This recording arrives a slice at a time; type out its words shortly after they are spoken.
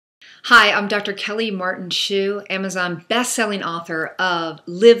Hi, I'm Dr. Kelly Martin Chu, Amazon best-selling author of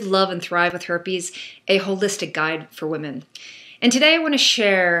Live, Love, and Thrive with Herpes, a holistic guide for women. And today I want to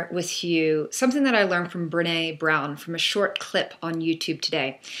share with you something that I learned from Brene from a short clip on YouTube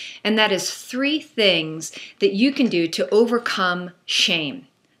today. And that is 3 things that you can do to overcome shame.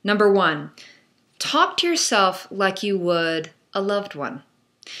 Number 1, talk to yourself like you would a loved one.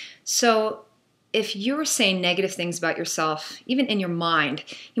 So if you're saying negative things about yourself, even in your mind,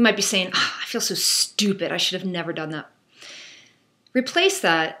 you might be saying, I feel so stupid, I should have never done that. Replace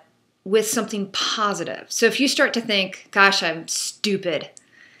that with something positive. So if you start to think, gosh, I'm stupid,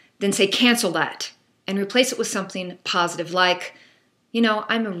 then say cancel that and replace it with something positive like,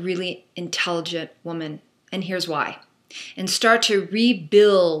 I'm a really intelligent woman and here's why. And start to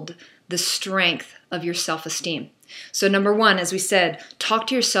rebuild the strength of your self-esteem. So number 1, as we said, talk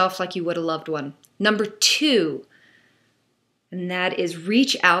to yourself like you would a loved one. Number 2, and that is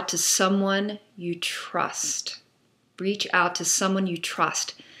reach out to someone you trust. Reach out to someone you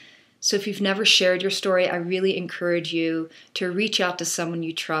trust. So if you've never shared your story, I really encourage you to reach out to someone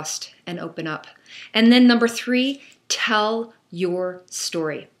you trust and open up. And then number 3, tell your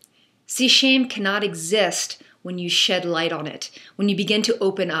story. See, shame cannot exist when you shed light on it, when you begin to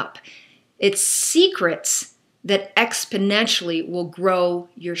open up. It's secrets that exponentially will grow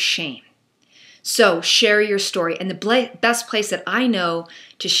your shame. So share your story. And the best place that I know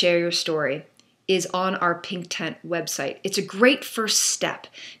to share your story is on our Pink Tent website. It's a great first step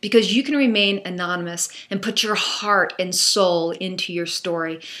because you can remain anonymous and put your heart and soul into your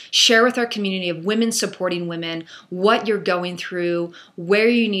story. Share with our community of women supporting women what you're going through, where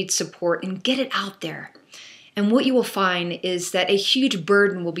you need support, and get it out there. And what you will find is that a huge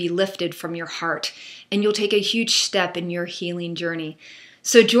burden will be lifted from your heart and you'll take a huge step in your healing journey.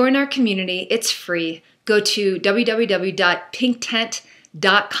 So join our community. It's free. Go to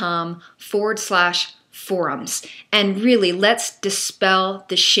www.pinktent.com/forums. And really, let's dispel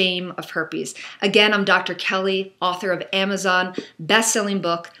the shame of herpes. Again, I'm Dr. Kelly, author of Amazon best-selling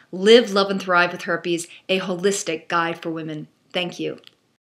book, Live, Love, and Thrive with Herpes, a holistic guide for women. Thank you.